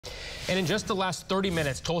And in just the last 30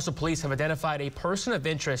 minutes, Tulsa police have identified a person of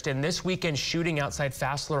interest in this weekend's shooting outside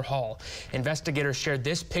Fassler Hall. Investigators shared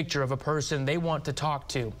this picture of a person they want to talk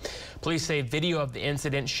to. Police say video of the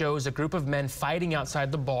incident shows a group of men fighting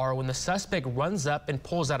outside the bar when the suspect runs up and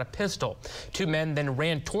pulls out a pistol. Two men then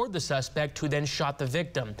ran toward the suspect, who then shot the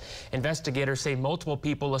victim. Investigators say multiple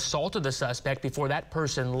people assaulted the suspect before that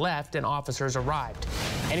person left and officers arrived.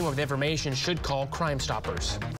 Anyone with information should call Crime Stoppers.